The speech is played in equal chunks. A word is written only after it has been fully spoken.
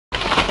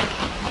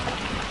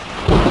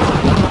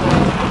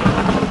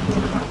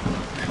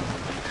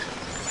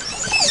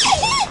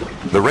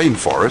The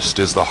rainforest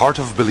is the heart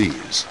of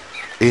Belize.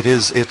 It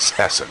is its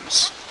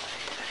essence.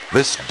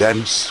 This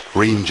dense,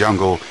 green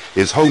jungle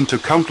is home to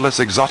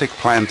countless exotic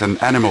plant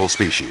and animal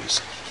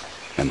species,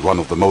 and one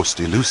of the most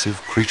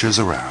elusive creatures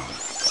around.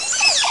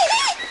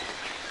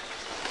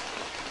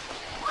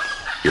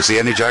 You see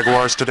any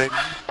jaguars today?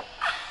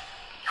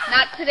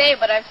 Not today,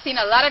 but I've seen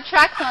a lot of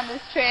tracks on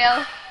this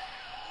trail.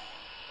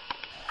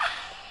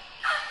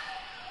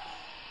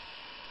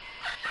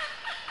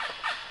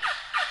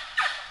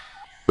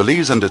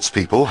 Belize and its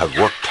people have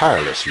worked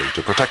tirelessly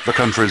to protect the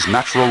country's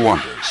natural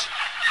wonders.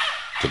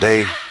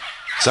 Today,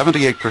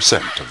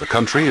 78% of the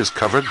country is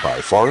covered by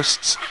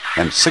forests,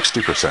 and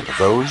 60% of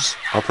those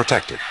are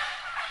protected.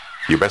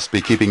 You best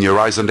be keeping your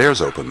eyes and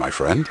ears open, my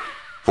friend,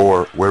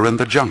 for we're in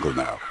the jungle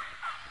now.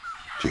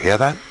 Do you hear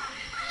that?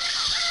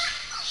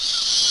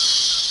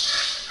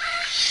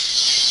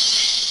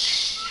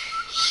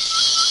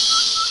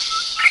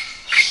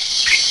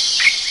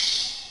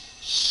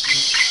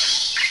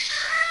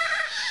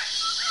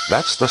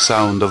 That's the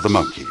sound of the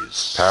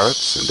monkeys,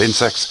 parrots, and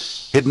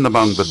insects hidden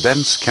among the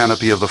dense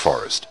canopy of the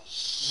forest.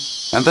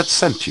 And that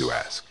scent, you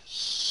ask?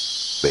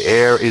 The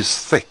air is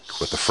thick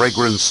with the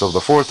fragrance of the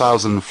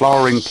 4,000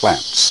 flowering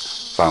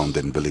plants found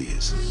in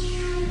Belize.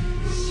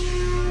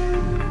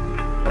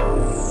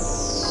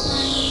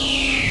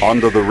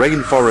 Under the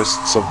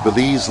rainforests of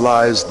Belize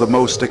lies the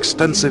most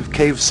extensive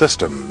cave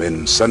system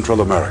in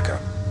Central America.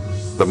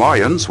 The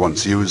Mayans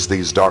once used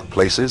these dark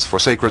places for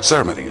sacred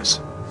ceremonies.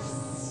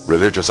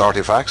 Religious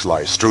artifacts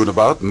lie strewn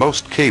about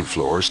most cave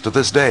floors to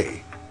this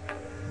day.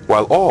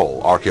 While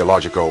all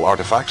archaeological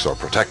artifacts are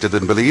protected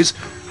in Belize,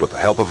 with the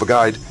help of a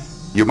guide,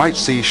 you might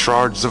see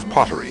shards of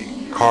pottery,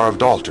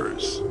 carved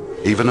altars,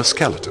 even a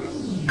skeleton.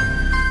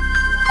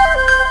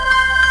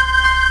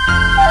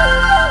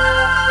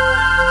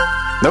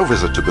 No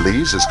visit to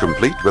Belize is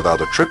complete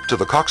without a trip to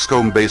the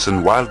Coxcomb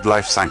Basin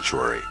Wildlife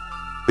Sanctuary,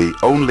 the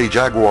only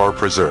jaguar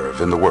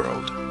preserve in the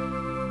world.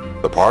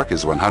 The park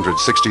is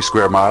 160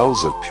 square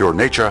miles of pure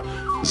nature,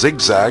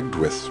 zigzagged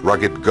with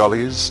rugged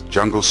gullies,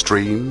 jungle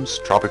streams,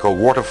 tropical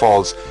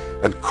waterfalls,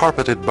 and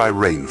carpeted by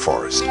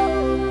rainforest.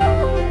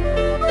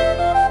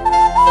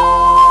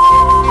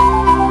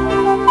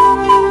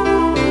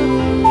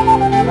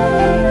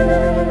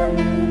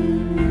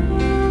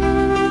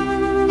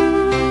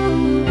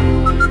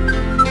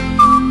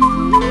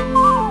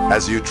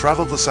 As you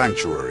travel the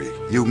sanctuary,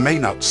 you may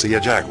not see a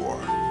jaguar,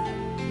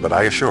 but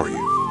I assure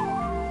you,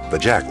 the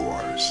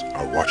jaguars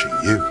are watching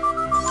you.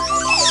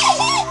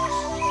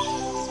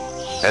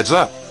 Heads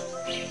up!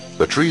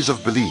 The trees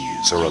of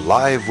Belize are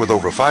alive with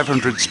over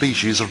 500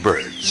 species of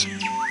birds.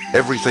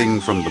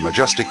 Everything from the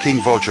majestic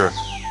king vulture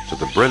to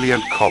the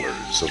brilliant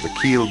colors of the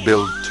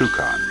keel-billed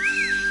toucan,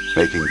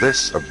 making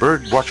this a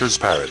bird watcher's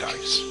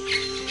paradise.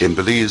 In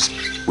Belize,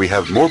 we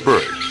have more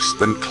birds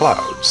than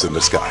clouds in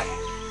the sky.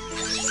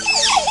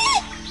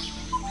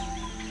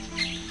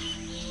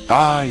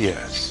 Ah,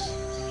 yes.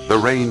 The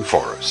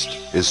rainforest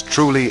is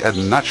truly a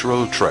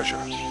natural treasure.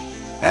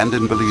 And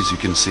in Belize you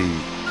can see,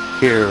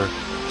 hear,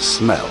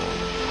 smell,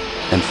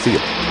 and feel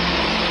it.